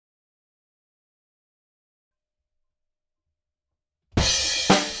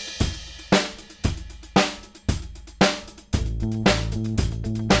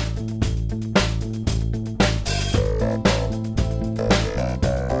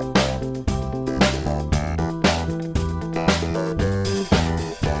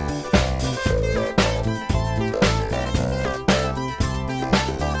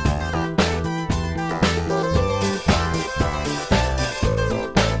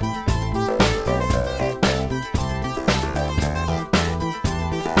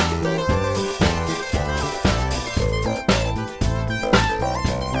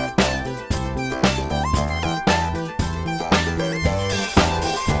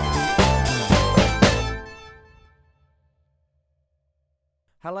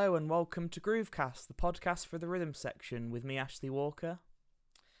Hello and welcome to Groovecast, the podcast for the rhythm section with me, Ashley Walker.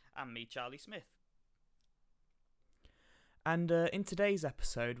 And me, Charlie Smith. And in today's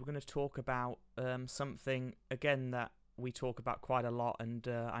episode, we're going to talk about something, again, that we talk about quite a lot, and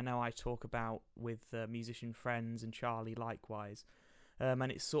I know I talk about with musician friends and Charlie likewise.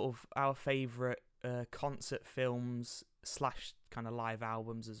 And it's sort of our favourite concert films / kind of live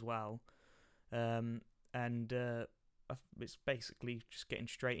albums as well. And it's basically just getting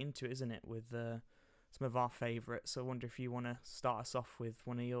straight into it, isn't it, with some of our favourites. So I wonder if you want to start us off with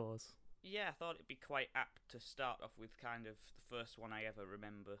one of yours. Yeah, I thought it'd be quite apt to start off with kind of the first one I ever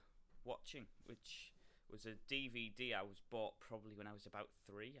remember watching, which was a DVD I was bought probably when I was about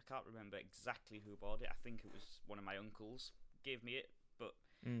 3. I can't remember exactly who bought it. I think it was one of my uncles gave me it, but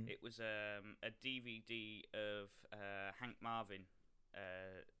it was a DVD of Hank Marvin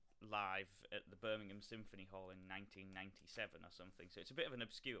live at the Birmingham Symphony Hall in 1997 or something. So it's a bit of an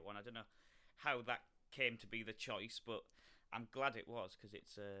obscure one. I don't know how that came to be the choice, but I'm glad it was because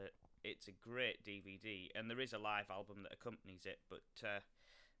it's a great DVD, and there is a live album that accompanies it. But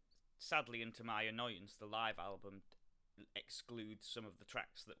sadly, and to my annoyance, the live album excludes some of the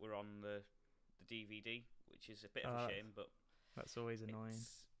tracks that were on the DVD, which is a bit of a shame. But that's always annoying.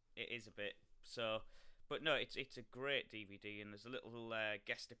 It is a bit so. But no, it's a great DVD, and there's a little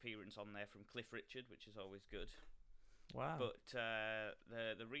guest appearance on there from Cliff Richard, which is always good. Wow! But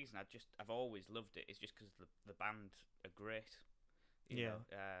the reason I've always loved it is just because the band are great. You know,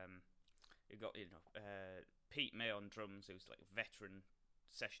 you got Pete May on drums, who's like a veteran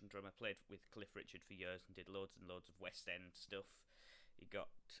session drummer, played with Cliff Richard for years and did loads and loads of West End stuff. You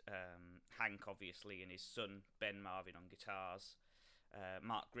got Hank obviously, and his son Ben Marvin on guitars.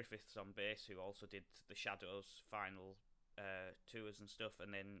 Mark Griffiths on bass, who also did the Shadows final tours and stuff,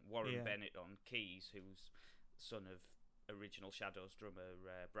 and then Warren Bennett on keys, who's son of original Shadows drummer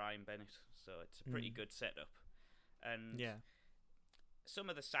Brian Bennett. So it's a pretty good setup, and some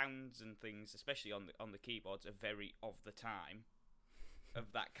of the sounds and things, especially on the keyboards, are very of the time,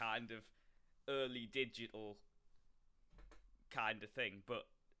 of that kind of early digital kind of thing. But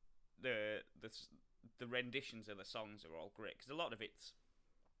the renditions of the songs are all great, because a lot of it's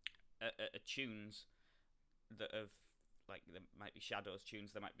tunes that have, like, there might be Shadows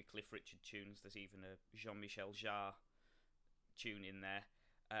tunes, there might be Cliff Richard tunes, there's even a Jean-Michel Jarre tune in there,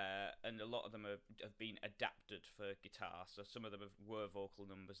 and a lot of them have been adapted for guitar, so some of them were vocal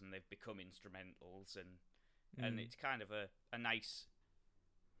numbers and they've become instrumentals, and it's kind of a nice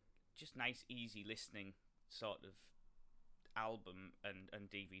easy listening sort of album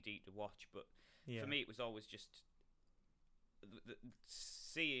and DVD to watch. But for me, it was always just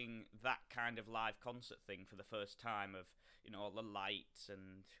seeing that kind of live concert thing for the first time, of all the lights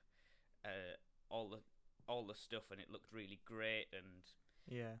and all the stuff, and it looked really great.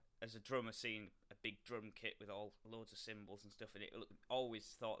 And as a drummer, seeing a big drum kit with loads of cymbals and stuff, and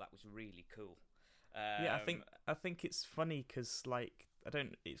always thought that was really cool. I think it's funny because, like,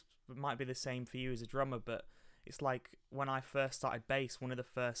 it might be the same for you as a drummer, but it's like when I first started bass, one of the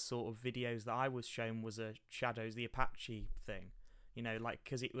first sort of videos that I was shown was a Shadows the Apache thing, like,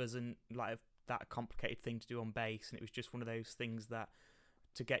 because it wasn't like that complicated thing to do on bass, and it was just one of those things that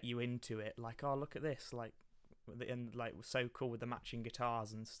to get you into it, like, oh, look at this, like, and like, was so cool with the matching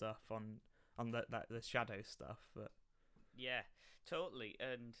guitars and stuff on the Shadow stuff. But yeah, totally,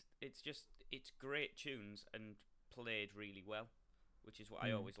 and it's great tunes and played really well, which is what I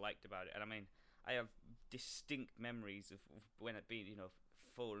always liked about it. And I mean, I have distinct memories of when I'd been,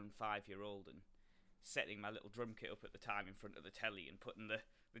 4 and 5 year old, and setting my little drum kit up at the time in front of the telly and putting the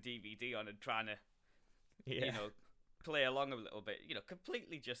DVD on and trying to, play along a little bit,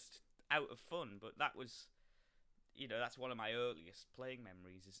 completely just out of fun. But that was, that's one of my earliest playing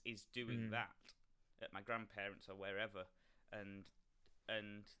memories is doing that at my grandparents' or wherever, and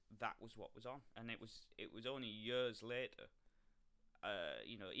that was what was on. And it was only years later,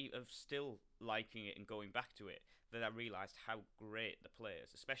 of still liking it and going back to it, that I realised how great the players,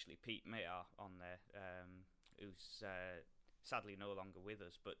 especially Pete May, are on there, who's sadly no longer with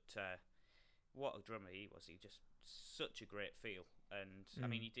us, but what a drummer he was. He just such a great feel. And I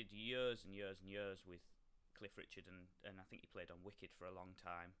mean, he did years and years and years with Cliff Richard, and I think he played on Wicked for a long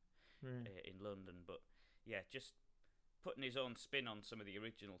time in London. But yeah, just putting his own spin on some of the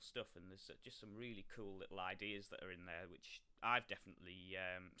original stuff, and there's just some really cool little ideas that are in there, which I've definitely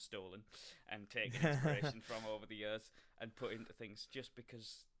stolen and taken inspiration from over the years and put into things, just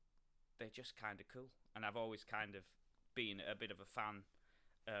because they're just kind of cool. And I've always kind of been a bit of a fan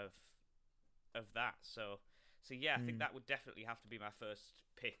of that. So yeah, I think that would definitely have to be my first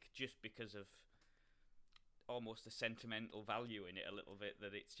pick, just because of almost a sentimental value in it a little bit,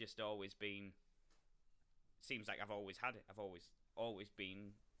 that it's just always been. Seems like I've always had it. I've always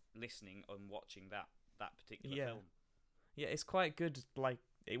been listening and watching that particular film. Yeah, it's quite good. Like,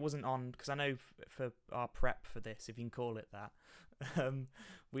 it wasn't on, because I know for our prep for this, if you can call it that,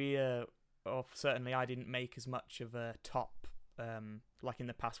 or certainly I didn't make as much of a top, like in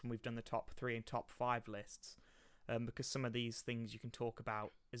the past when we've done the top 3 and top 5 lists, because some of these things you can talk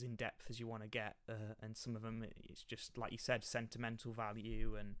about as in depth as you want to get, and some of them it's just, like you said, sentimental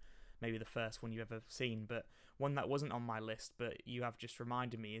value and maybe the first one you've ever seen. But one that wasn't on my list, but you have just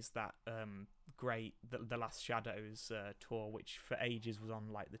reminded me, is that great the Last Shadows tour, which for ages was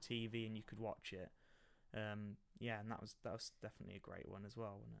on like the TV and you could watch it. And that was definitely a great one as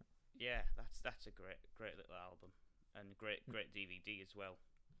well, wasn't it? Yeah, that's a great little album, and great DVD as well.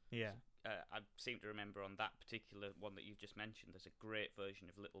 Yeah. I seem to remember on that particular one that you've just mentioned, there's a great version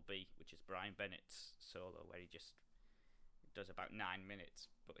of Little B, which is Brian Bennett's solo, where he just does about 9 minutes,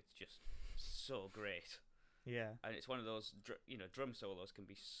 but it's just so great. Yeah. And it's one of those, drum solos can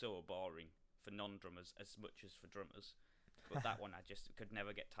be so boring for non-drummers as much as for drummers. But that one I just could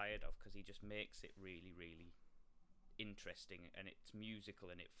never get tired of, because he just makes it really, really interesting, and it's musical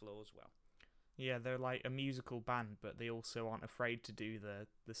and it flows well. Yeah, they're like a musical band, but they also aren't afraid to do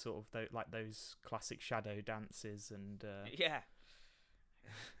the sort of like those classic shadow dances and. Yeah.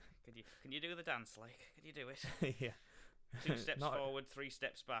 Can you do the dance? Can you do it? Yeah. 2 steps forward, 3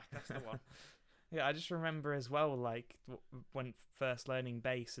 steps back. That's the one. Yeah, I just remember as well, like when first learning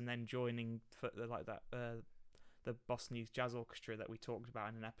bass and then joining like that the Boston Youth Jazz Orchestra that we talked about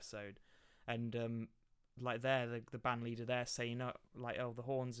in an episode, and like the band leader there saying, the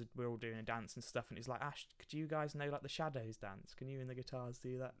horns, we're all doing a dance and stuff, and it's like, Ash, could you guys know like the Shadows dance? Can you and the guitars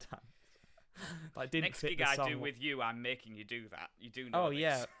do that dance? Like, didn't Next fit gig the I song. do with you, I'm making you do that. You do know. Oh this.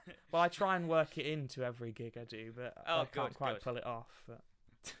 yeah. Well, I try and work it into every gig I do, but I can't quite pull it off. But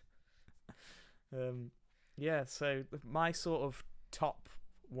yeah. So my sort of top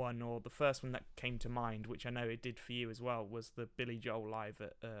one, or the first one that came to mind, which I know it did for you as well, was the Billy Joel live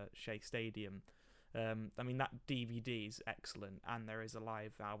at Shea Stadium. I mean, that DVD is excellent, and there is a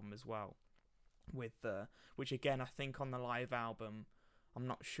live album as well, with which again I think on the live album, I'm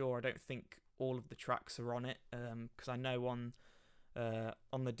not sure. I don't think all of the tracks are on it, because I know on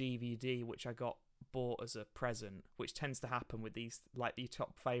the DVD, which I got bought as a present, which tends to happen with these, like your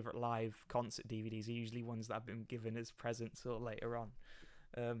top favourite live concert DVDs are usually ones that have been given as presents or later on.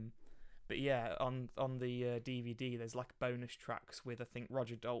 But yeah, on the DVD, there's like bonus tracks with, I think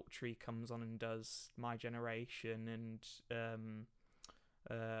Roger Daltrey comes on and does My Generation, and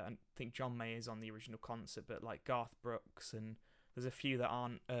I think John Mayer's on the original concert, but like Garth Brooks, and there's a few that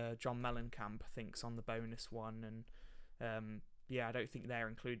aren't. John Mellencamp, I think, is on the bonus one, and I don't think they're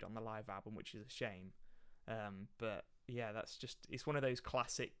included on the live album, which is a shame. But yeah, it's one of those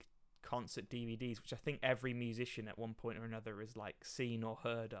classic concert DVDs, which I think every musician at one point or another has like seen or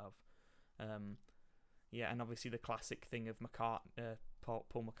heard of. And obviously the classic thing of Paul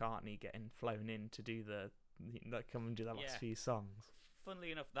McCartney getting flown in to do come and do the last few songs.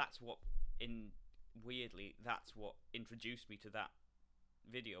 Funnily enough, that's what introduced me to that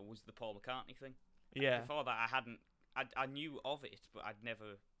video, was the Paul McCartney thing. Yeah. Before that, I knew of it, but I'd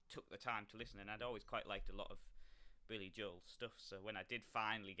never took the time to listen, and I'd always quite liked a lot of Billy Joel stuff. So when I did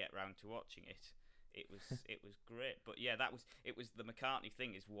finally get round to watching it, it was great. But yeah, it was the McCartney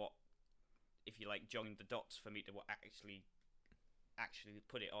thing is what, if you like, joined the dots for me to actually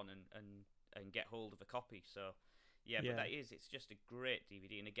put it on and get hold of a copy. So yeah, but it's just a great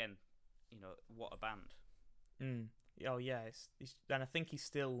DVD, and again, what a band. Oh yeah, and I think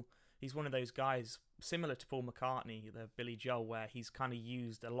he's one of those guys similar to Paul McCartney, the Billy Joel, where he's kind of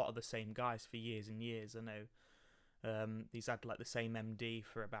used a lot of the same guys for years and years. I know he's had like the same MD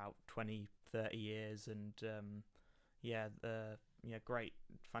for about 20-30 years, and great,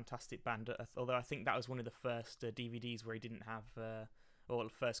 fantastic band. Although I think that was one of the first DVDs where he didn't have, or the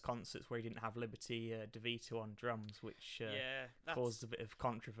first concerts where he didn't have Liberty DeVito on drums, which caused a bit of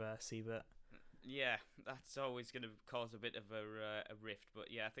controversy. But yeah, that's always going to cause a bit of a rift.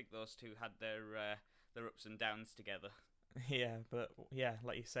 But yeah, I think those two had their ups and downs together. Yeah, but yeah,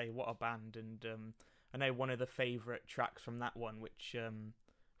 like you say, what a band. And I know one of the favourite tracks from that one, which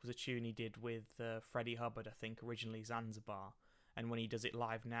was a tune he did with Freddie Hubbard, I think, originally Zanzibar. And when he does it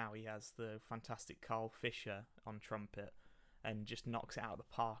live now, he has the fantastic Carl Fisher on trumpet and just knocks it out of the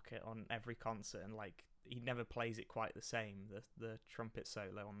park on every concert. And like, he never plays it quite the same, the trumpet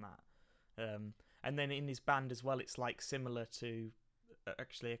solo on that. And then in his band as well, it's like similar to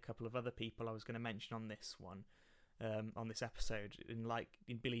actually a couple of other people I was going to mention on this one. on this episode.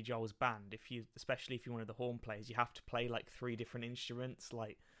 In Billy Joel's band, especially if you're one of the horn players, you have to play like 3 different instruments.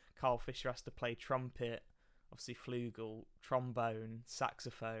 Like Carl Fisher has to play trumpet, obviously flugel, trombone,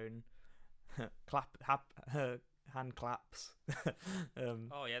 saxophone, hand claps.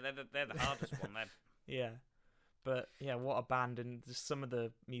 Oh yeah, they're the hardest one then. Yeah. But yeah, what a band. And just some of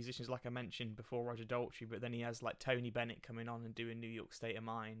the musicians, like I mentioned before, Roger Daltrey, but then he has like Tony Bennett coming on and doing New York State of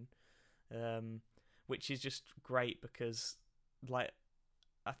Mind, which is just great because like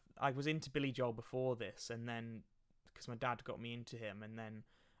I was into Billy Joel before this, and then because my dad got me into him, and then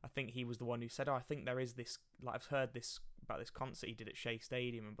I think he was the one who said, oh, I think there is this, like I've heard this about this concert he did at Shea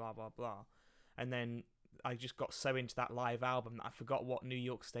Stadium and blah blah blah, and then I just got so into that live album that I forgot what New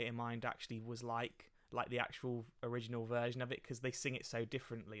York State of Mind actually was like the actual original version of it, because they sing it so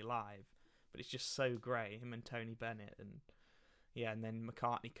differently live, but it's just so great, him and Tony Bennett. And yeah, and then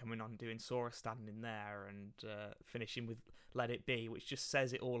McCartney coming on doing Sora standing there, and finishing with Let It Be, which just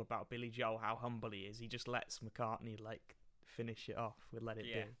says it all about Billy Joel, how humble he is. He just lets McCartney like finish it off with Let It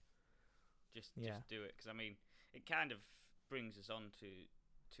Be. Just do it, because I mean it kind of brings us on to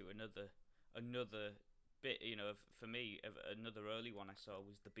another bit, you know. For me, another early one I saw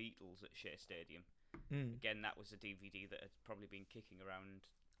was the Beatles at Shea Stadium. Again, that was a DVD that had probably been kicking around,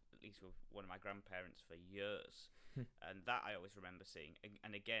 at least with one of my grandparents, for years. And that I always remember seeing.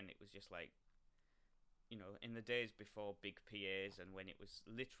 And again, it was just like, you know, in the days before big PAs, and when it was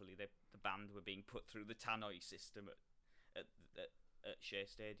literally the band were being put through the tannoy system at Shea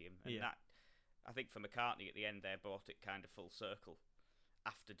Stadium. And that, I think for McCartney at the end there, brought it kind of full circle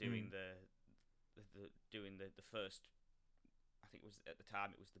after doing the first, I think it was at the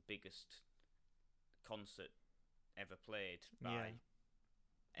time, it was the biggest concert ever played by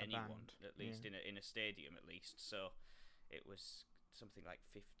anyone, at least in a stadium at least. So it was something like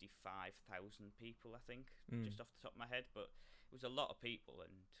 55,000 people, I think, just off the top of my head, but it was a lot of people.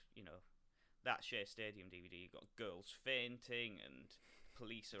 And you know, that Shea Stadium DVD, you got girls fainting and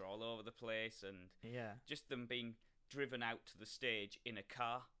police are all over the place, and just them being driven out to the stage in a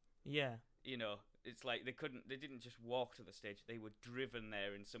car. You know, it's like they didn't just walk to the stage, they were driven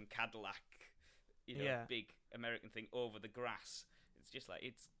there in some Cadillac, you know, big American thing over the grass. It's just like,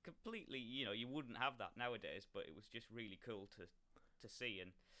 it's completely, you know, you wouldn't have that nowadays, but it was just really cool to see.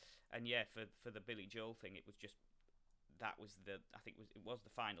 And yeah, for the Billy Joel thing, it was just, that was it was the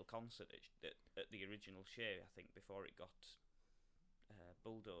final concert at the original Shea, I think, before it got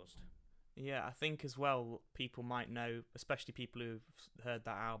bulldozed. Yeah, I think as well, people might know, especially people who've heard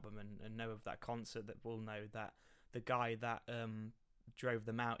that album and know of that concert, that will know that the guy that drove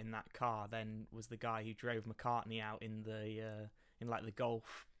them out in that car then was the guy who drove McCartney out in the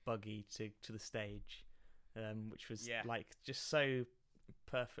golf buggy to the stage, which was like just so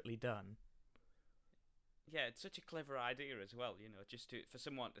perfectly done. Yeah, it's such a clever idea as well, you know, just for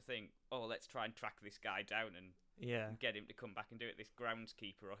someone to think, oh, let's try and track this guy down and get him to come back and do it. This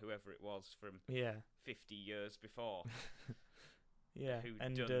groundskeeper or whoever it was from 50 years before.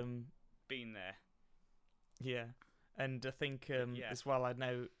 Who'd been there. Yeah, and I think as well, I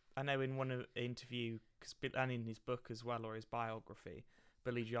know in one interview, and in his book as well, or his biography,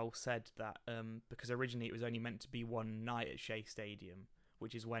 Billy Joel said that because originally it was only meant to be one night at Shea Stadium,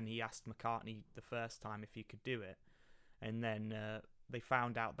 which is when he asked McCartney the first time if he could do it. And then they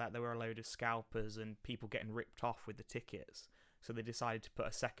found out that there were a load of scalpers and people getting ripped off with the tickets. So they decided to put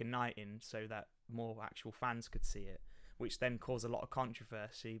a second night in so that more actual fans could see it, which then caused a lot of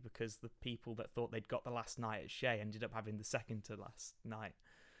controversy because the people that thought they'd got the last night at Shea ended up having the second to last night.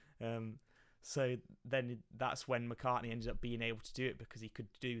 So then that's when McCartney ended up being able to do it, because he could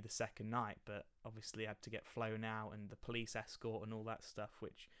do the second night, but obviously had to get flown out and the police escort and all that stuff,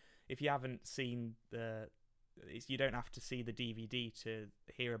 which if you haven't seen you don't have to see the DVD to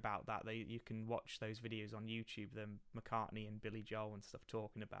hear about that. You can watch those videos on YouTube, them McCartney and Billy Joel and stuff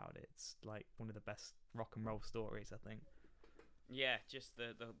talking about it. It's like one of the best rock and roll stories, I think. Yeah, just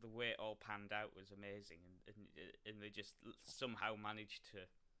the way it all panned out was amazing, and they just somehow managed to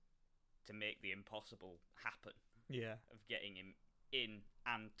make the impossible happen. Yeah, of getting him in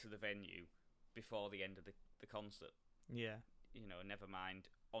and to the venue before the end of the concert. Yeah, you know, never mind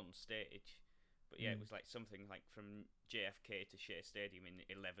on stage. But yeah, it was like something like from JFK to Shea Stadium in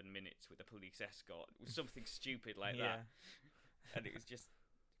 11 minutes with a police escort. It was something stupid like that. And it was just,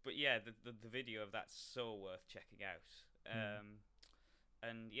 but yeah, the video of that's so worth checking out.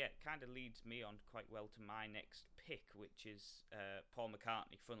 And yeah, it kind of leads me on quite well to my next pick, which is Paul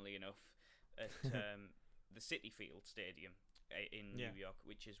McCartney, funnily enough, at the Citi Field Stadium in New York,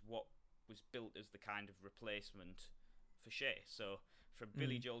 which is what was built as the kind of replacement for Shea. So from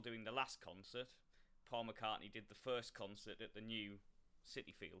Billy Joel doing the last concert, Paul McCartney did the first concert at the new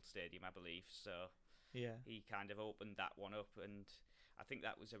City Field Stadium, I believe. So he kind of opened that one up, and I think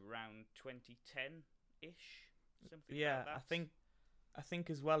that was around 2010-ish, something like that. I think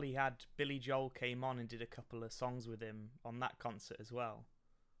as well he had Billy Joel came on and did a couple of songs with him on that concert as well.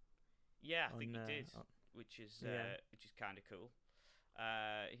 Yeah, I think he did, which is kind of cool.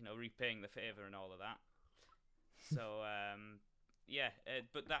 Repaying the favour and all of that. So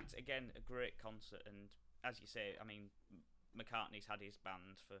but that's again a great concert, and as you say, I mean, McCartney's had his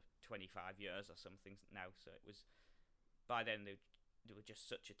band for 25 years or something now, so it was by then they were just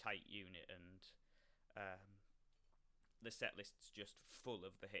such a tight unit, and the set list's just full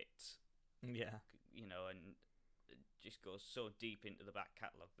of the hits. Yeah, and it just goes so deep into the back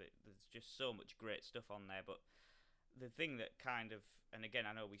catalogue that there's just so much great stuff on there. But the thing that kind of, and again,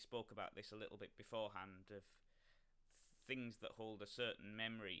 I know we spoke about this a little bit beforehand, of things that hold a certain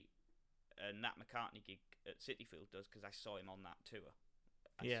memory, and that McCartney gig at Cityfield does, because I saw him on that tour.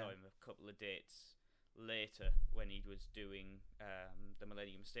 I saw him a couple of dates later when he was doing the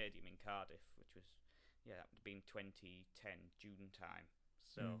Millennium Stadium in Cardiff, which was that would have been 2010 June time.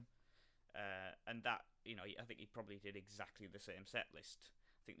 So and that, I think he probably did exactly the same set list.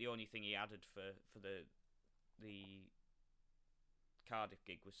 I think the only thing he added for the Cardiff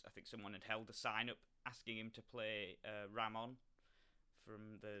gig was, I think someone had held a sign up asking him to play Ram On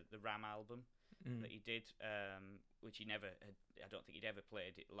from the Ram album that he did, which he never had. I don't think he'd ever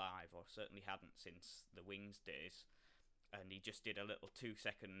played it live, or certainly hadn't since the Wings days. And he just did a little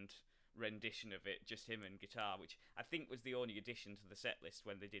 2-second rendition of it, just him and guitar, which I think was the only addition to the set list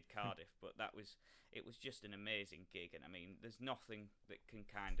when they did Cardiff. But it was just an amazing gig, and I mean, there's nothing that can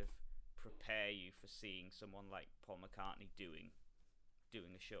kind of prepare you for seeing someone like Paul McCartney doing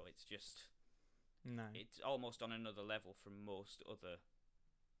a show. It's just it's almost on another level from most other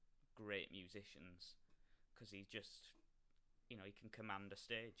great musicians, because he's just he can command a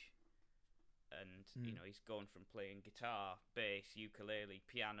stage, and he's gone from playing guitar, bass, ukulele,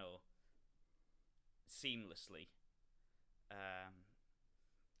 piano seamlessly,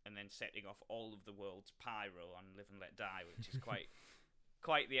 and then setting off all of the world's pyro on Live and Let Die, which is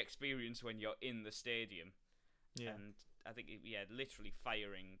quite the experience when you're in the stadium. And I think literally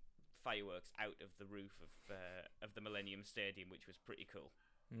firing fireworks out of the roof of the Millennium Stadium, which was pretty cool.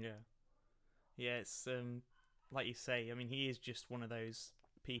 It's like you say, I mean, he is just one of those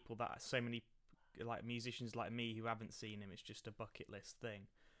people that so many like musicians like me who haven't seen him, it's just a bucket list thing.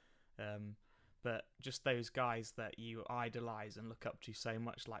 But just those guys that you idolise and look up to so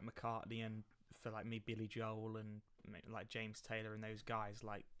much, like McCartney, and for like me, Billy Joel, and like James Taylor, and those guys,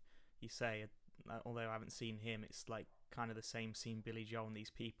 like you say, although I haven't seen him, it's like kind of the same seeing Billy Joel and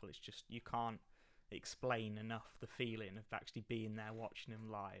these people. It's just, you can't explain enough the feeling of actually being there, watching him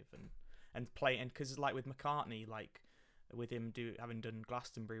live and play. And because like with McCartney, like with him having done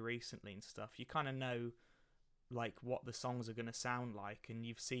Glastonbury recently and stuff, you kind of know like what the songs are going to sound like, and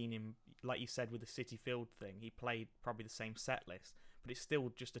you've seen him, like you said with the City Field thing, he played probably the same set list, but it's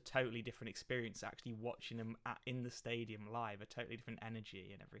still just a totally different experience actually watching him in the stadium live, a totally different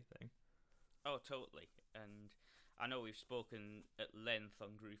energy and everything. Oh, totally. And I know we've spoken at length on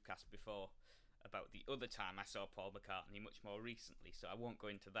Groovecast before about the other time I saw Paul McCartney much more recently, so I won't go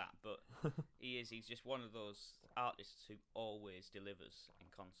into that, but he's just one of those artists who always delivers in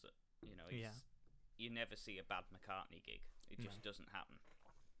concert. You never see a bad McCartney gig. It just doesn't happen.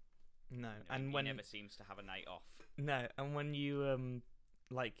 No, and he never seems to have a night off. No, and when you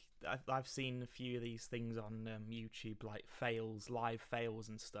like, I've seen a few of these things on YouTube, like live fails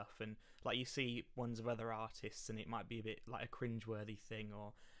and stuff, and like you see ones of other artists, and it might be a bit like a cringeworthy thing,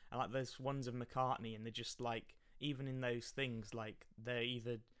 and like there's ones of McCartney, and they're just like, even in those things, like they're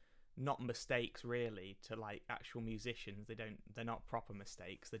either not mistakes really to like actual musicians. They're not proper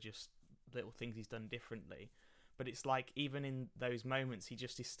mistakes. They're just little things he's done differently. But it's like, even in those moments, he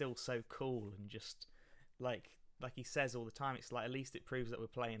just is still so cool, and just like he says all the time, it's like, at least it proves that we're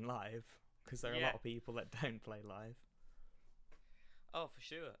playing live, because there are a lot of people that don't play live. Oh, for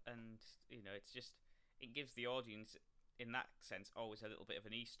sure. And it's just, it gives the audience in that sense always a little bit of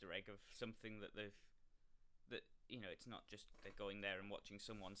an Easter egg of something that it's not just they're going there and watching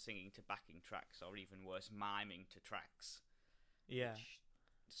someone singing to backing tracks, or even worse, miming to tracks. Yeah. Which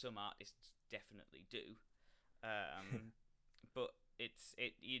some artists definitely do. But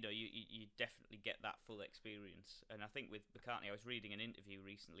you definitely get that full experience. And I think with McCartney, I was reading an interview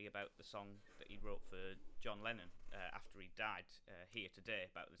recently about the song that he wrote for John Lennon after he died, Here Today,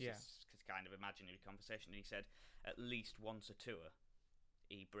 about this kind of imaginary conversation, and he said at least once a tour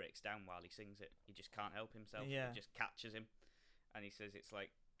he breaks down while he sings it. He just can't help himself. It just catches him, and he says it's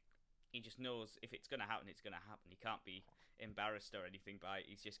like he just knows if it's going to happen, it's going to happen. He can't be embarrassed or anything by it.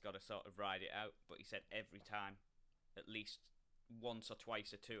 He's just got to sort of ride it out. But he said every time, at least once or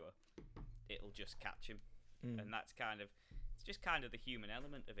twice a tour, it'll just catch him. And that's it's just kind of the human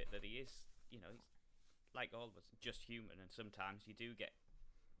element of it, that he is, he's like all of us, just human. And sometimes you do get,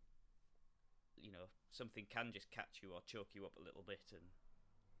 something can just catch you or choke you up a little bit. And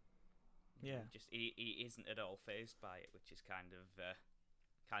he isn't at all fazed by it, which is kind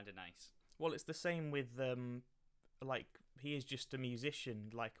of nice. Well, it's the same with like, he is just a musician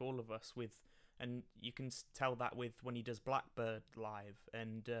like all of us, and you can tell that with when he does Blackbird live,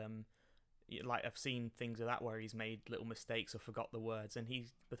 and like, I've seen things of that where he's made little mistakes or forgot the words, and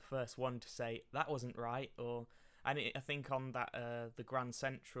he's the first one to say that wasn't right. I think on that the Grand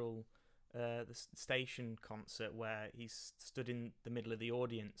Central the station concert, where he's stood in the middle of the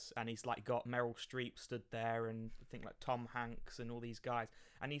audience, and he's like got Meryl Streep stood there, and I think like Tom Hanks and all these guys,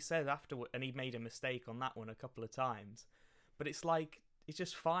 and he said afterward, and he made a mistake on that one a couple of times, but it's like, it's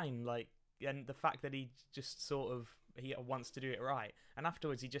just fine, like, and the fact that he just sort of, he wants to do it right, and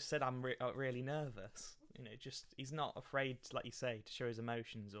afterwards he just said, I'm really nervous, just, he's not afraid, like you say, to show his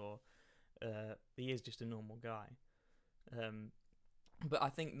emotions, or he is just a normal guy. But I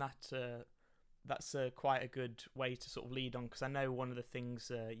think that that's quite a good way to sort of lead on, because I know one of the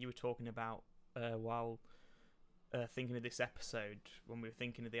things you were talking about while thinking of this episode, when we were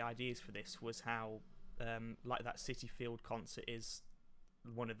thinking of the ideas for this, was how like that City Field concert is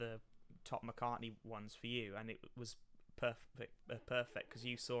one of the top McCartney ones for you, and it was perfect because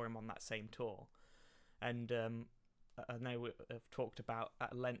you saw him on that same tour. And I know we've talked about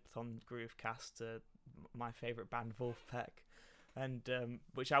at length on Groovecast my favourite band, Wolfpack. And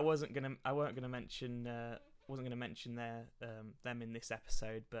which I weren't gonna mention them in this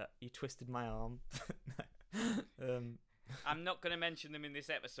episode, but you twisted my arm. I'm not gonna mention them in this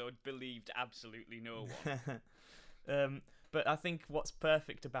episode. Believed absolutely no one. But I think what's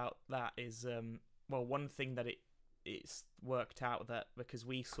perfect about that is one thing that it's worked out, that because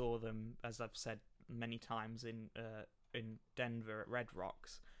we saw them, as I've said many times, in Denver at Red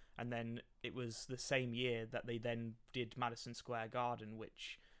Rocks. And then it was the same year that they then did Madison Square Garden,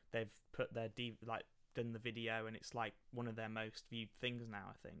 which they've put their done the video, and it's like one of their most viewed things now,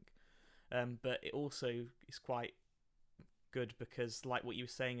 I think. But it also is quite good because, like what you were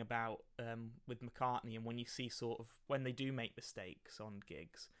saying about with McCartney, and when you see sort of when they do make mistakes on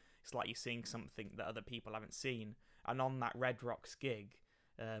gigs, it's like you're seeing something that other people haven't seen. And on that Red Rocks gig,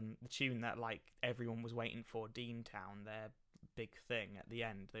 the tune that like everyone was waiting for, Dean Town, their big thing at the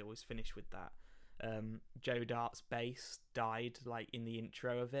end, they always finish with that. Joe Dart's bass died like in the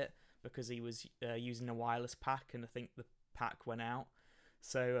intro of it because he was using a wireless pack, and I think the pack went out.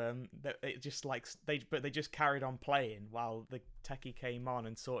 So it just like they just carried on playing while the techie came on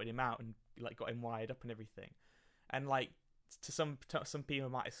and sorted him out and like got him wired up and everything. And like to some people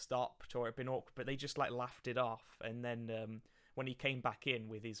might have stopped or it been awkward, but they just like laughed it off. And then when he came back in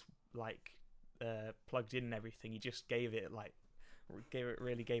with his like plugged in and everything, he just gave it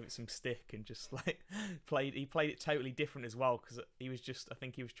some stick and just like played it totally different as well, because I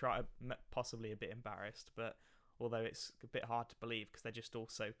think he was possibly a bit embarrassed, but although it's a bit hard to believe because they're just all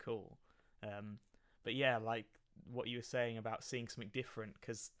so cool. But yeah, like what you were saying about seeing something different,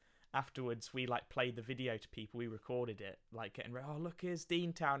 because afterwards we like played the video to people, we recorded it, like getting oh look, here's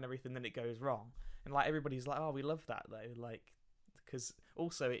Dean Town and everything, then it goes wrong, and like everybody's like, oh, we love that though, like, because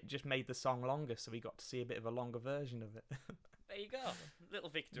also it just made the song longer, so we got to see a bit of a longer version of it. There you go, little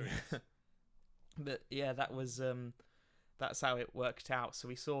victories. But yeah, that was that's how it worked out. So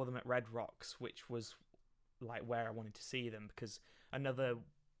we saw them at Red Rocks, which was like where I wanted to see them, because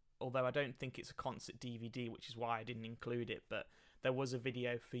although I don't think it's a concert DVD, which is why I didn't include it, but there was a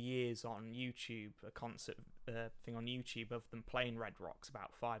video for years on YouTube, a concert thing on YouTube of them playing Red Rocks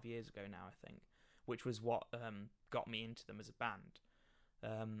about 5 years ago now, I think, which was what got me into them as a band.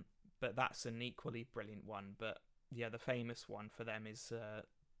 But that's an equally brilliant one. But yeah, the famous one for them is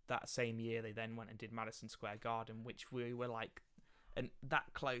that same year they then went and did Madison Square Garden, which we were like that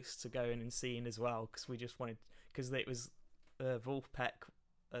close to going and seeing as well, because we just wanted, because it was Wolfpack,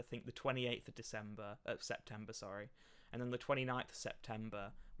 I think the 28th of September, and then the 29th of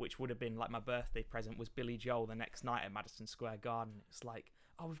September, which would have been like my birthday present, was Billy Joel the next night at Madison Square Garden. It's like,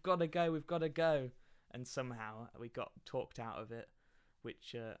 oh, we've got to go, and somehow we got talked out of it,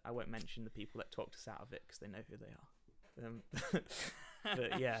 which I won't mention the people that talked us out of it because they know who they are.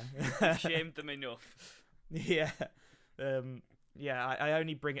 But yeah, you've shamed them enough. Yeah. Yeah, I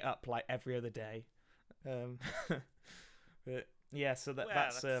only bring it up like every other day. But yeah, so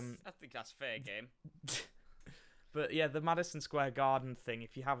that's I think that's fair game. But yeah, the Madison Square Garden thing,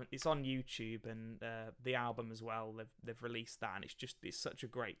 if you haven't, it's on YouTube, and the album as well. They've released that, and it's such a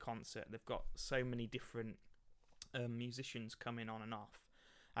great concert. They've got so many different musicians coming on and off,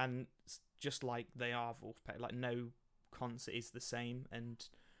 and just like they are Wolfpack, like no concert is the same, and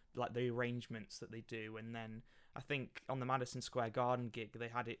like the arrangements that they do. And then I think on the Madison Square Garden gig, they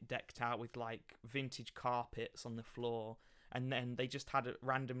had it decked out with like vintage carpets on the floor. And then they just had it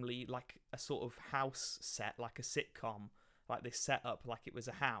randomly like a sort of house set, like a sitcom, like this set up like it was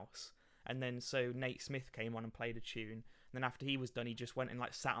a house. And then so Nate Smith came on and played a tune. And then after he was done, he just went and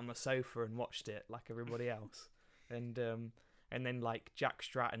like sat on the sofa and watched it like everybody else. And then like Jack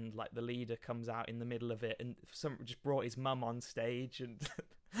Stratton, like the leader, comes out in the middle of it and just brought his mum on stage and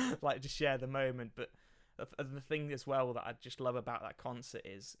like to share the moment. But the thing as well that I just love about that concert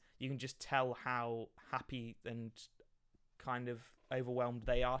is you can just tell how happy and kind of overwhelmed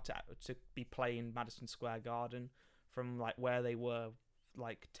they are to be playing Madison Square Garden from like where they were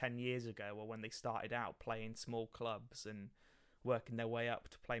like 10 years ago, or when they started out playing small clubs and working their way up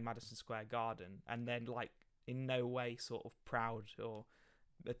to play Madison Square Garden, and then like in no way sort of proud or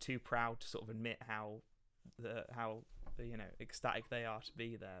too proud to sort of admit how ecstatic they are to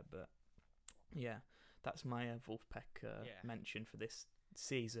be there. But yeah, that's my Wolfpack mention for this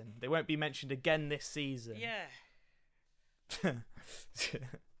season. They won't be mentioned again this season. Yeah.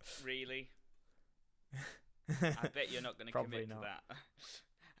 Really? I bet you're not going to commit to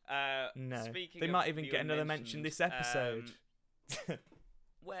that. No. Speaking they of might even the get another mention this episode.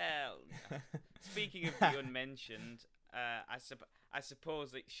 Well, speaking of the unmentioned, I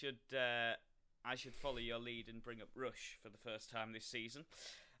suppose it should. I should follow your lead and bring up Rush for the first time this season.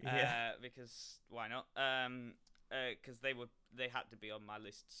 Yeah. Because why not? Because they had to be on my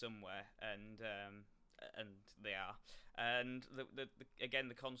list somewhere, and they are. And again,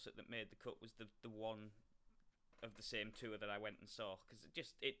 the concert that made the cut was the one of the same tour that I went and saw, because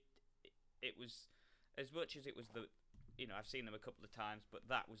it was, as much as it was I've seen them a couple of times, but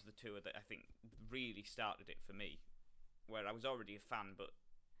that was the tour that I think really started it for me, where I was already a fan, but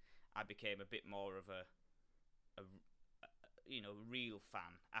I became a bit more of a real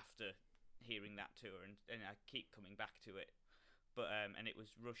fan after hearing that tour, and I keep coming back to it. But and it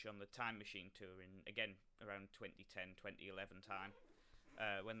was Rush on the Time Machine tour in, again, around 2010, 2011 time,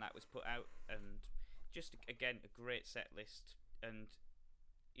 when that was put out, and just again a great set list, and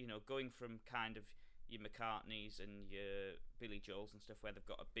going from kind of your McCartneys and your Billy Joels and stuff where they've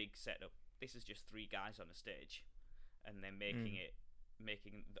got a big setup. This is just three guys on a stage, and they're making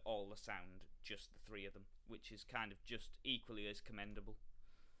all the sound just the three of them, which is kind of just equally as commendable,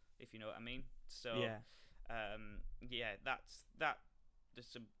 if you know what I mean. So yeah.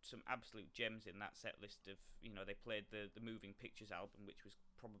 There's some absolute gems in that set list of, they played the Moving Pictures album, which was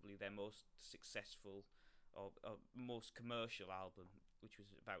probably their most successful or most commercial album, which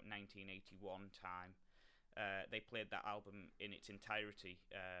was about 1981 time. They played that album in its entirety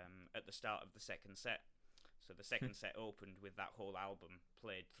at the start of the second set. So the second set opened with that whole album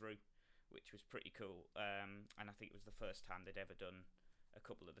played through, which was pretty cool. And I think it was the first time they'd ever done a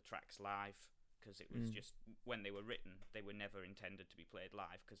couple of the tracks live, because it was just, when they were written, they were never intended to be played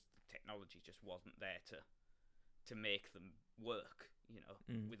live, because the technology just wasn't there to make them work,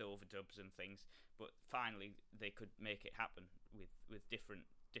 with overdubs and things. But finally, they could make it happen with different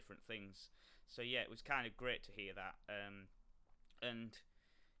things. So yeah, it was kind of great to hear that. And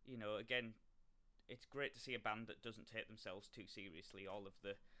again, it's great to see a band that doesn't take themselves too seriously. All of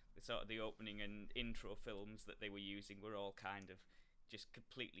the sort of the opening and intro films that they were using were all kind of just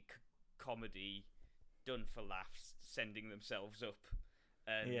completely comedy, done for laughs, sending themselves up.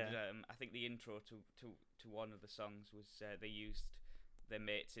 And I think the intro to one of the songs was they used their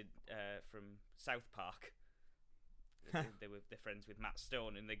mates from South Park. They're friends with Matt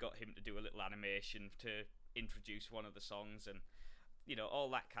Stone, and they got him to do a little animation to introduce one of the songs, and all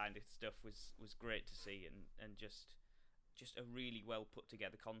that kind of stuff was great to see, and just a really well put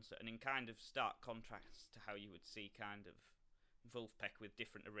together concert, and in kind of stark contrast to how you would see kind of Wolfpack with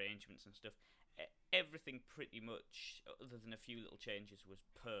different arrangements and stuff. Everything pretty much, other than a few little changes, was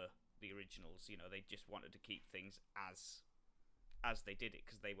per the originals. They just wanted to keep things as they did it,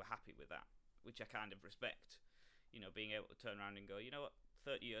 because they were happy with that, which I kind of respect. Being able to turn around and go, you know what,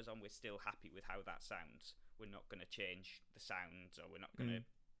 30 years on, we're still happy with how that sounds. We're not going to change the sounds, or we're not going to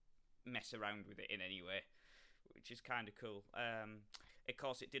mess around with it in any way, which is kind of cool. Of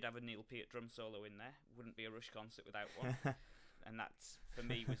course, it did have a Neil Peart drum solo in there. Wouldn't be a Rush concert without one. And that's, for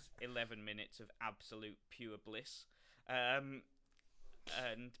me, was 11 minutes of absolute pure bliss.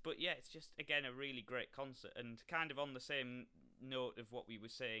 But yeah, it's just, again, a really great concert, and kind of on the same note of what we were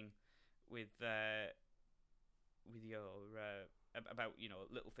saying with with your about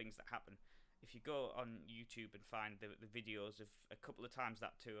little things that happen. If you go on YouTube and find the videos of a couple of times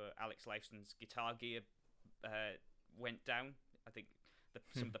that tour, Alex Lifeson's guitar gear went down. I think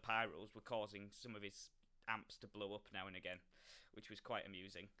some of the pyros were causing some of his amps to blow up now and again, which was quite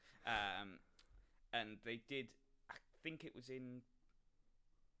amusing. And they did, I think it was in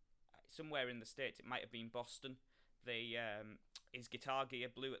somewhere in the States, it might have been Boston. They his guitar gear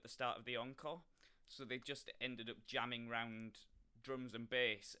blew at the start of the encore, so they just ended up jamming round drums and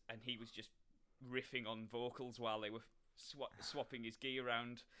bass, and he was just riffing on vocals while they were swapping his gear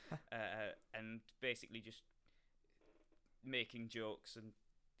around, and basically just making jokes and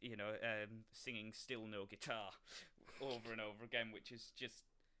singing "Still No Guitar" over and over again, which is just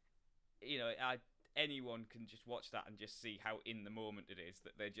anyone can just watch that and just see how in the moment it is,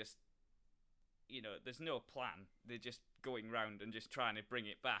 that they're just there's no plan, they're just going round and just trying to bring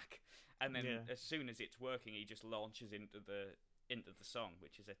it back, and then as soon as it's working, he just launches into the song,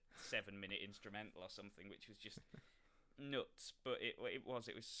 which is a 7-minute instrumental or something, which was just nuts. But it was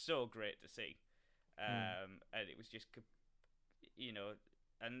so great to see, and it was just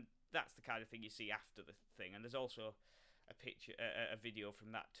and that's the kind of thing you see after the thing. And there's also a video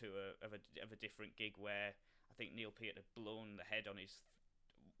from that tour of a different gig where I think Neil Peart had blown the head on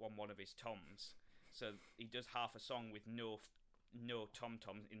one of his toms, so he does half a song with no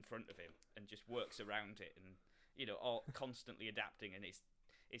tom-tom in front of him and just works around it, and all constantly adapting, and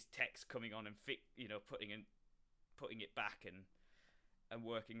his text coming on and putting it back and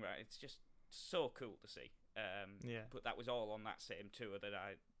working right. It's just so cool to see. But that was all on that same tour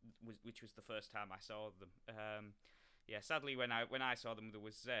which was the first time I saw them. Sadly when I saw them,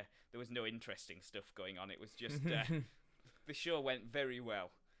 there was no interesting stuff going on. It was just the show went very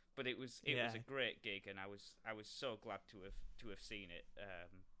well, but it was a great gig, and I was so glad to have seen it.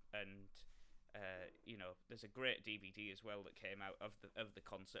 There's a great DVD as well that came out of the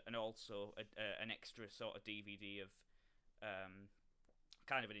concert, and also an extra sort of DVD of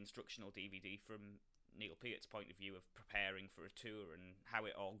kind of an instructional DVD from Neil Peart's point of view of preparing for a tour and how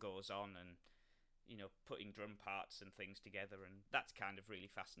it all goes on, and putting drum parts and things together, and that's kind of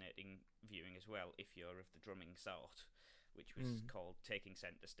really fascinating viewing as well if you're of the drumming sort, which was called Taking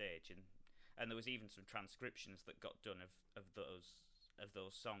Centre Stage, and there was even some transcriptions that got done of those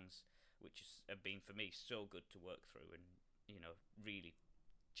songs, which have been for me so good to work through and really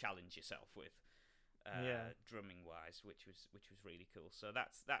challenge yourself with drumming wise, which was really cool. So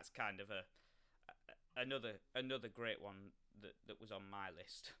that's kind of another great one that was on my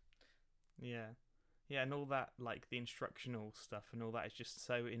list. And all that, like the instructional stuff and all that, is just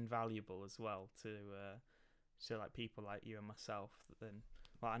so invaluable as well to like people like you and myself. Then,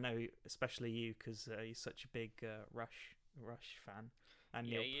 well, I know especially you, because you're such a big Rush fan. And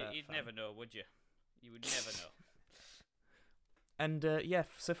you'd never know, would you? You would never know. And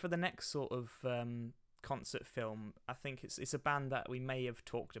so for the next sort of concert film, I think it's a band that we may have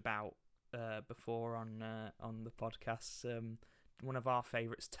talked about before on the podcast. One of our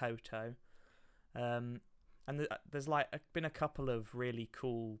favourites, Toto. And there's been a couple of really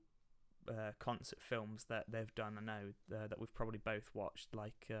cool concert films that they've done. I know that we've probably both watched,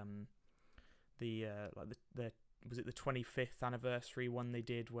 like the was it the 25th anniversary one they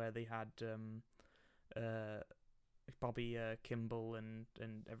did, where they had Bobby Kimball and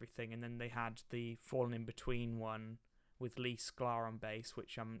everything, and then they had the Fallen in Between one with Lee Sklar on bass,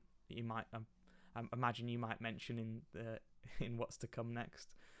 which I imagine you might mention in what's to come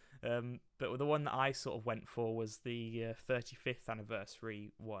next. But the one that I sort of went for was the 35th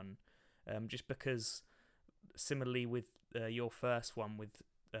anniversary one, just because similarly with your first one with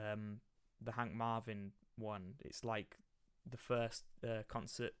the Hank Marvin one, it's like the first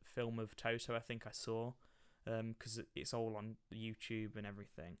concert film of Toto I think I saw, because it's all on YouTube and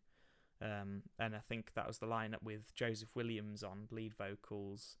everything. And I think that was the lineup with Joseph Williams on lead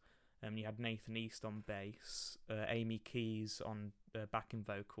vocals. You had Nathan East on bass, Amy Keys on backing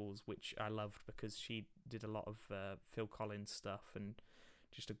vocals, which I loved because she did a lot of Phil Collins stuff and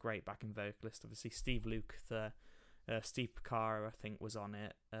just a great backing vocalist. Obviously, Steve Lukather, Steve Porcaro, I think, was on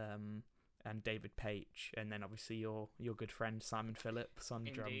it, and David Page, and then obviously your good friend Simon Phillips on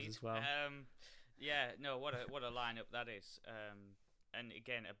drums as well. What a lineup that is. And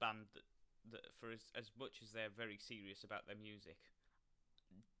again, a band that for as much as they're very serious about their music,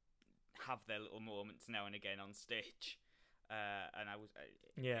 have their little moments now and again on stage. And I was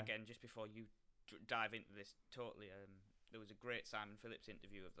again, just before you dive into this totally, there was a great Simon Phillips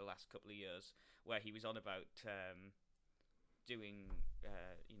interview of the last couple of years where he was on about doing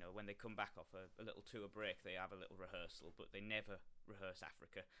when they come back off a little tour break, they have a little rehearsal, but they never rehearse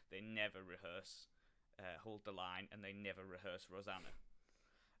Africa, they never rehearse hold the line, and they never rehearse Rosanna.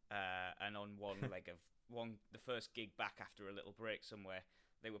 And on one leg of the first gig back after a little break somewhere,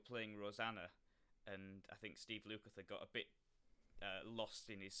 they were playing Rosanna, and I think Steve Lukather got a bit lost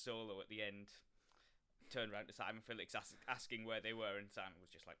in his solo at the end. Turned around to Simon Phillips asking where they were, and Simon was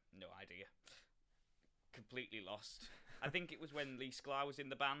just like, no idea. Completely lost. I think it was when Lee Sklar was in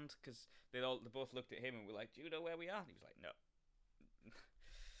the band, because they both looked at him and were like, do you know where we are? And he was like, no.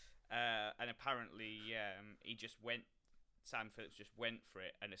 And apparently Simon Phillips just went for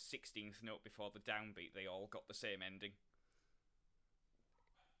it, and a 16th note before the downbeat, they all got the same ending.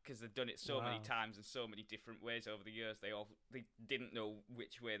 Because they'd done it so many times in so many different ways over the years, they didn't know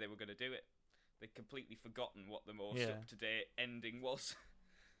which way they were going to do it. They'd completely forgotten what the most up-to-date ending was.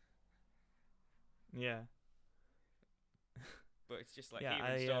 Yeah. But it's just like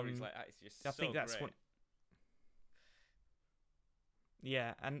hearing stories like that. It's just I think that's great.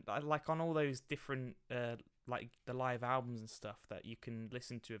 Yeah, and like on all those different like the live albums and stuff that you can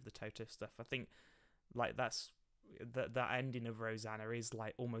listen to of the Toto stuff, I think like that's that ending of Rosanna is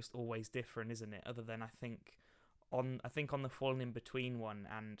like almost always different, isn't it? Other than I think on the Fallen in Between one,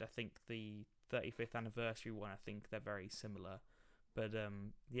 and I think the 35th anniversary one, I think they're very similar. But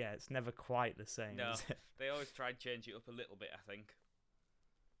yeah, it's never quite the same. No, is it? They always try and change it up a little bit, I think.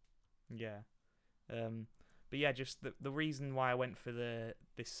 Yeah. But yeah, just the reason why I went for the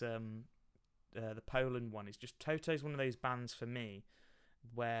Poland one is just Toto's one of those bands for me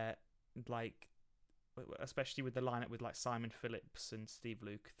where, like, especially with the lineup with like Simon Phillips and Steve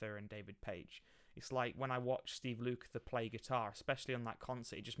Lukather and David Page, it's like when I watch Steve Lukather play guitar, especially on that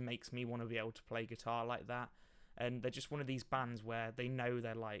concert, it just makes me want to be able to play guitar like that. And they're just one of these bands where they know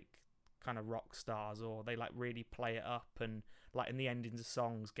they're like kind of rock stars, or they like really play it up, and like in the endings of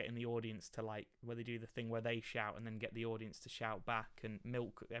songs, getting the audience to like, where they do the thing where they shout and then get the audience to shout back and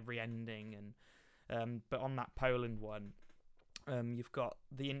milk every ending. And but on that Poland one, you've got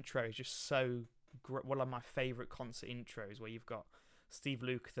the intro is just so one of my favourite concert intros, where you've got Steve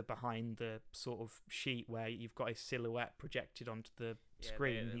Lukather behind the sort of sheet where you've got his silhouette projected onto the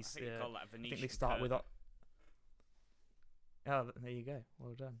screen. I think they call that a Venetian I think they start curtain. with. Oh, there you go.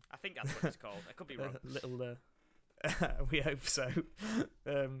 Well done. I think that's what it's called. I could be wrong. Little. We hope so.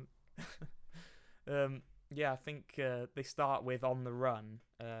 Yeah, I think they start with On the Run,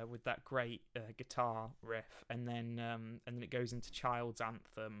 with that great guitar riff, and then it goes into Child's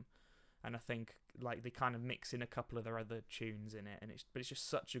Anthem, and I think like they kind of mix in a couple of their other tunes in it, but it's just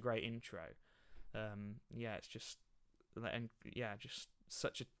such a great intro. Yeah, it's just just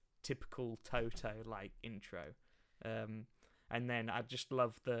such a typical Toto like intro. And then I just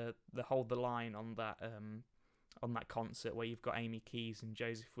love the hold the line on that concert, where you've got Amy Keys and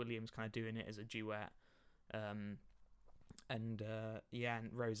Joseph Williams kind of doing it as a duet. And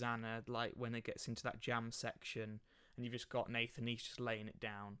Rosanna, like when it gets into that jam section, and you've just got Nathan East just laying it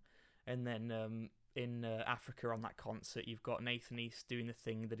down. And then in Africa on that concert, you've got Nathan East doing the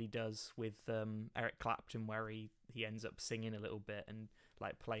thing that he does with Eric Clapton, where he ends up singing a little bit and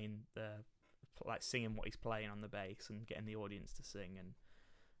like playing singing what he's playing on the bass and getting the audience to sing. And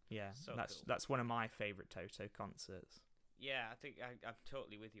yeah, so that's one of my favourite Toto concerts. Yeah, I think I'm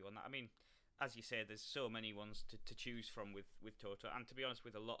totally with you on that. I mean, as you say, there's so many ones to choose from with Toto, and to be honest,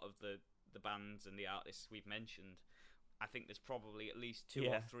 with a lot of the bands and the artists we've mentioned, I think there's probably at least two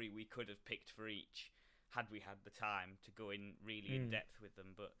or three we could have picked for each had we had the time to go in really in depth with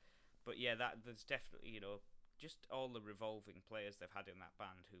them. But yeah, there's definitely, just all the revolving players they've had in that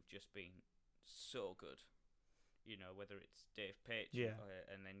band who've just been so good. Whether it's Dave Page,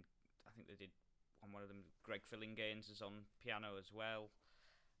 and then I think they did on one of them, Greg Fillinganes is on piano as well,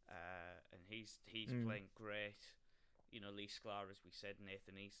 and he's playing great. Lee Sklar, as we said,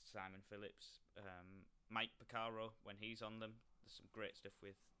 Nathan East, Simon Phillips, Mike Porcaro when he's on them. There's some great stuff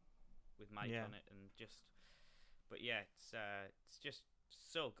with Mike on it, and but yeah, it's just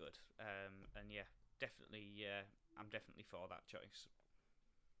so good. And yeah, definitely, I'm definitely for that choice.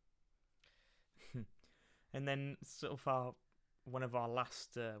 And then sort of one of our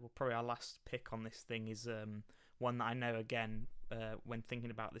last, probably our last pick on this thing is one that I know again, when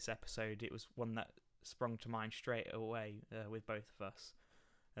thinking about this episode, it was one that sprung to mind straight away with both of us.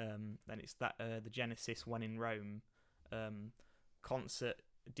 And it's that the Genesis One in Rome concert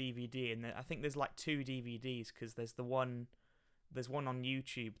DVD, and I think there's like two DVDs, because there's one on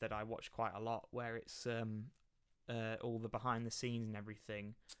YouTube that I watch quite a lot, where it's all the behind the scenes and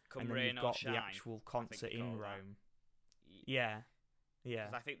everything, and then you've got the actual concert in Rome. Yeah.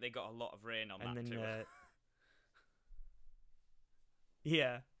 Because I think they got a lot of rain on and that then, too.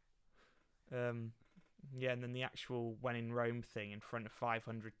 Yeah. Yeah, and then the actual When in Rome thing in front of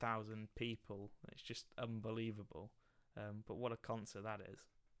 500,000 people. It's just unbelievable. But what a concert that is.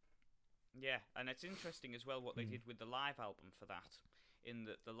 Yeah, and it's interesting as well what they did with the live album for that. In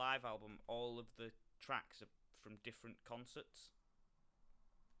that the live album, all of the tracks are from different concerts.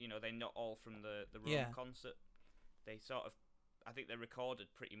 You know, they're not all from the Rome concert. They sort of, I think they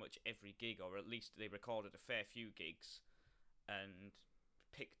recorded pretty much every gig, or at least they recorded a fair few gigs, and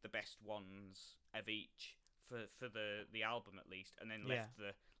picked the best ones of each for the album at least, and then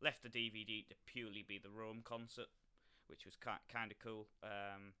left the DVD to purely be the Rome concert, which was kind of cool.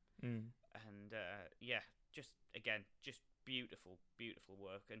 And just beautiful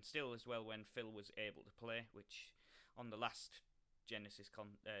work, and still as well when Phil was able to play, which on the last Genesis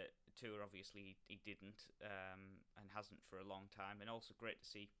tour obviously he didn't, and hasn't for a long time. And also great to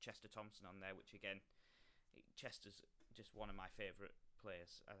see Chester Thompson on there, which again, Chester's just one of my favourite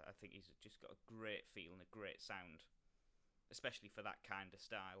players. I think he's just got a great feel and a great sound, especially for that kind of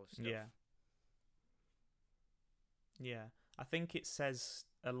style of stuff. Yeah, I think it says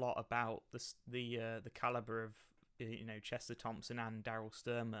a lot about the caliber of Chester Thompson and Daryl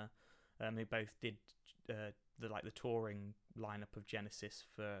Stuermer, who both did the touring lineup of Genesis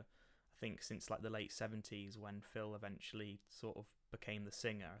for, I think, since like the late 70s, when Phil eventually sort of became the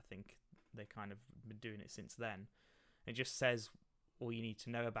singer. I think they kind of been doing it since then. It just says all you need to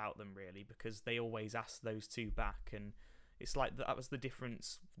know about them, really, because they always ask those two back, and it's like that was the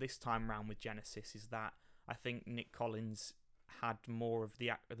difference this time round with Genesis, is that I think Nick Collins had more of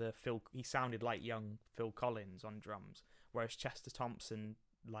the Phil. He sounded like young Phil Collins on drums, whereas Chester Thompson,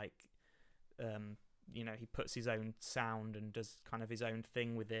 he puts his own sound and does kind of his own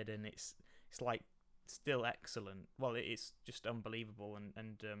thing with it, and it's like still excellent. Well, it's just unbelievable,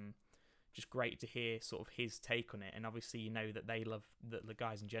 and just great to hear sort of his take on it. And obviously, that the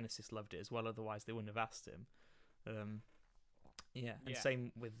guys in Genesis loved it as well. Otherwise, they wouldn't have asked him. And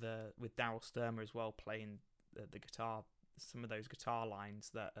same with Daryl Stuermer as well, playing the guitar. Some of those guitar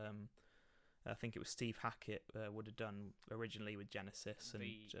lines that I think it was Steve Hackett would have done originally with Genesis, and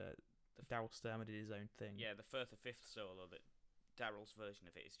Daryl Stuermer did his own thing. Yeah, the Firth of Fifth solo, that Daryl's version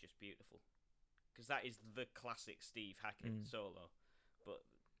of it is just beautiful, because that is the classic Steve Hackett solo, but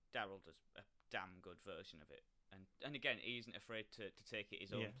Daryl does a damn good version of it, and again, he isn't afraid to take it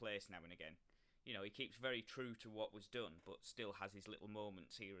his own place now and again. He keeps very true to what was done, but still has his little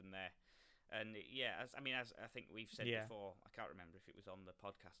moments here and there. And as I think we've said before, I can't remember if it was on the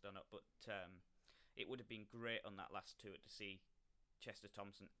podcast or not, but it would have been great on that last tour to see Chester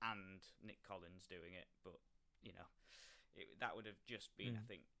Thompson and Nick Collins doing it, but that would have just been, I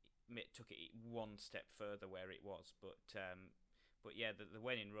think, took it one step further where it was. But the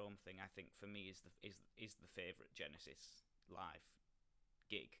When in Rome thing, I think for me is the favourite Genesis live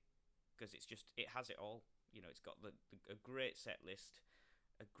gig, because it has it all. It's got a great set list,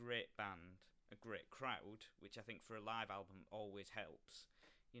 a great band, a great crowd, which I think for a live album always helps.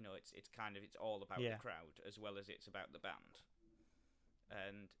 It's all about the crowd as well as it's about the band,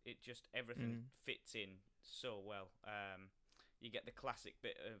 and it just everything fits in so well. You get the classic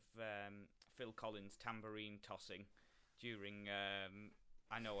bit of Phil Collins tambourine tossing during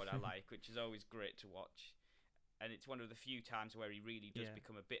I Know What I Like, which is always great to watch, and it's one of the few times where he really does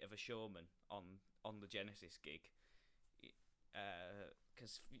become a bit of a showman on the Genesis gig.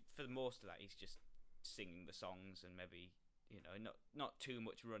 Because for most of that, he's just singing the songs and maybe not too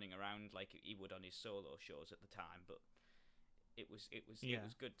much running around like he would on his solo shows at the time. But it was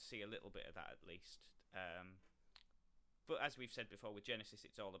good to see a little bit of that at least. But as we've said before, with Genesis,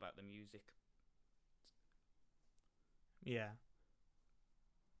 it's all about the music. Yeah,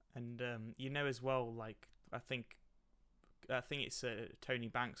 and as well, like I think it's Tony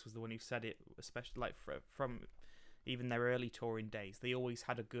Banks was the one who said it, especially like from even their early touring days, they always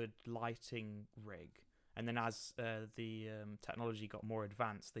had a good lighting rig, and then as the technology got more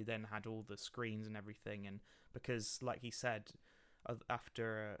advanced, they then had all the screens and everything. And because, like he said,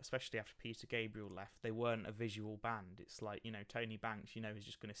 especially after Peter Gabriel left, they weren't a visual band. It's like Tony Banks, is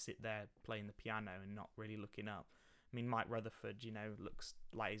just going to sit there playing the piano and not really looking up. I mean, Mike Rutherford, looks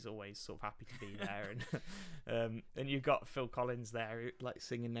like he's always sort of happy to be there, and you've got Phil Collins there, like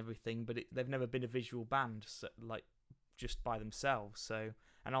singing everything, but they've never been a visual band, so, like just by themselves. So,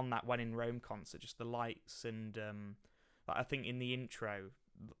 and on that When in Rome concert, just the lights and I think in the intro,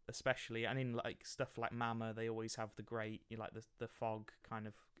 especially, and in like stuff like Mama, they always have the great, like the fog kind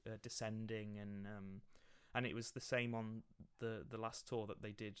of descending, and it was the same on the last tour that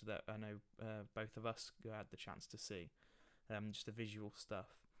they did, that I know both of us had the chance to see, just the visual stuff.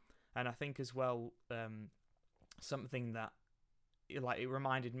 And I think as well, something that it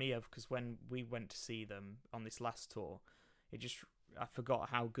reminded me of, because when we went to see them on this last tour, I forgot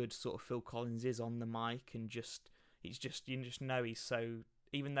how good sort of Phil Collins is on the mic, and you just know he's so,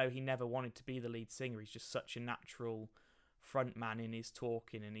 even though he never wanted to be the lead singer, he's just such a natural front man in his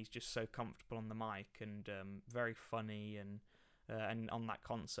talking, and he's just so comfortable on the mic, and very funny, and on that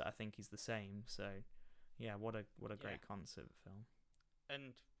concert I think he's the same. So yeah, what a great concert film.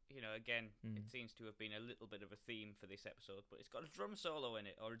 And again, it seems to have been a little bit of a theme for this episode, but it's got a drum solo in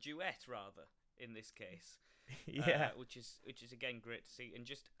it, or a duet rather, in this case. Yeah, which is again great to see, and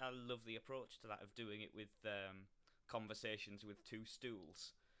just I love the approach to that of doing it with conversations with two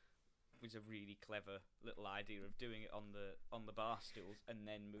stools. It was a really clever little idea of doing it on the bar stools and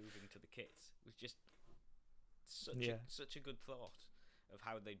then moving to the kits. It was just such a good thought of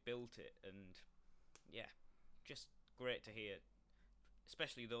how they built it, and yeah, just great to hear,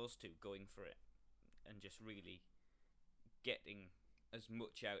 especially those two going for it and just really getting as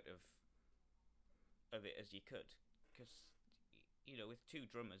much out of it as you could, because with two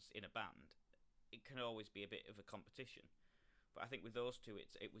drummers in a band, it can always be a bit of a competition, but I think with those two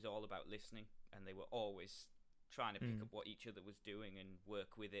it was all about listening, and they were always trying to pick up what each other was doing and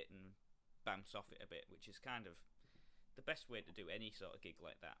work with it and bounce off it a bit, which is kind of the best way to do any sort of gig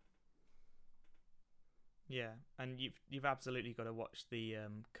like that. Yeah, and you've absolutely got to watch the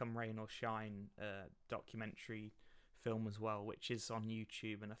Come Rain or Shine documentary film as well, which is on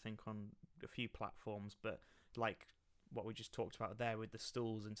YouTube and I think on a few platforms. But like what we just talked about there with the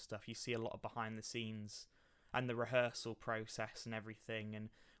stools and stuff, you see a lot of behind the scenes and the rehearsal process and everything, and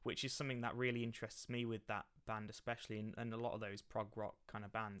which is something that really interests me with that band especially, and a lot of those prog rock kind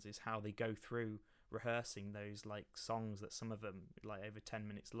of bands, is how they go through rehearsing those like songs that some of them like over 10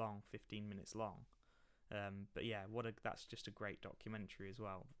 minutes long, 15 minutes long. But yeah, that's just a great documentary as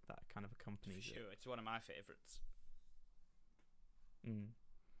well, that kind of accompanies it. For sure, it's one of my favourites.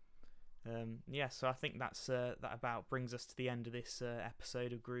 Yeah, so I think that about brings us to the end of this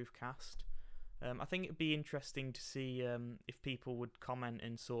episode of Groovecast. I think it'd be interesting to see if people would comment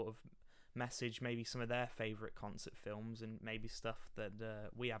and sort of message maybe some of their favourite concert films, and maybe stuff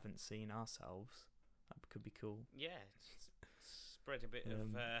that we haven't seen ourselves. That could be cool. Yeah, spread a bit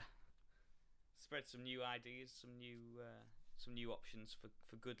of spread some new ideas, some new options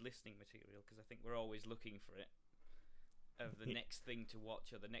for good listening material, because I think we're always looking for it, of the next thing to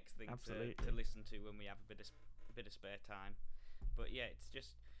watch or the next thing to listen to when we have a bit of spare time. But yeah, it's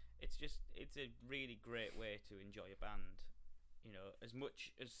a really great way to enjoy a band. As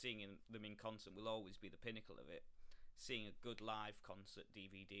much as seeing them in concert will always be the pinnacle of it, seeing a good live concert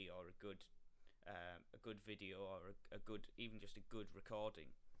DVD or a good video or a good, even just a good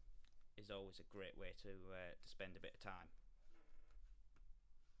recording, is always a great way to spend a bit of time.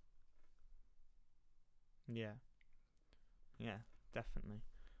 Yeah, definitely.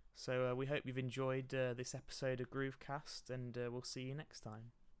 So we hope you've enjoyed this episode of Groovecast, and we'll see you next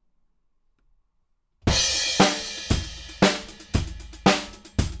time.